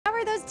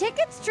are those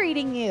tickets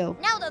treating you?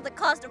 Now that the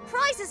cost of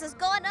prices has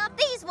gone up,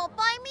 these won't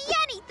buy me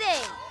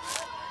anything.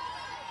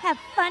 Have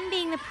fun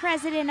being the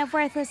president of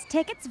Worthless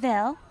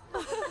Ticketsville.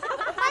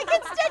 My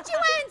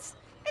constituents!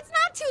 It's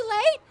not too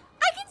late.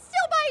 I can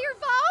still buy your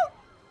vote.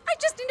 I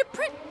just need to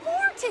print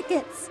more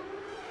tickets.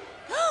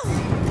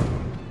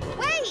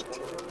 Wait!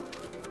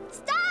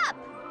 Stop!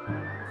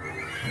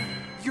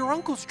 Your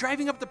uncle's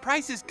driving up the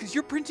prices because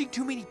you're printing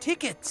too many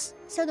tickets.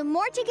 So the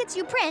more tickets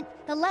you print,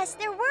 the less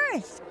they're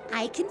worth.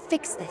 I can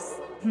fix this.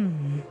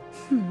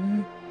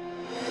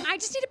 I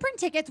just need to print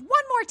tickets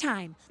one more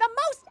time. The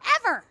most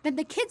ever. Then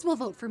the kids will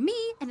vote for me,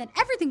 and then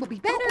everything will be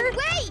better. Oh,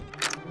 wait!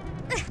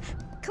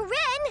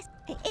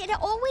 Corinne, it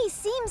always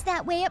seems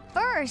that way at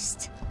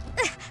first.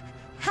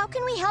 How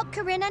can we help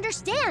Corinne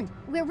understand?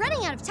 We're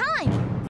running out of time.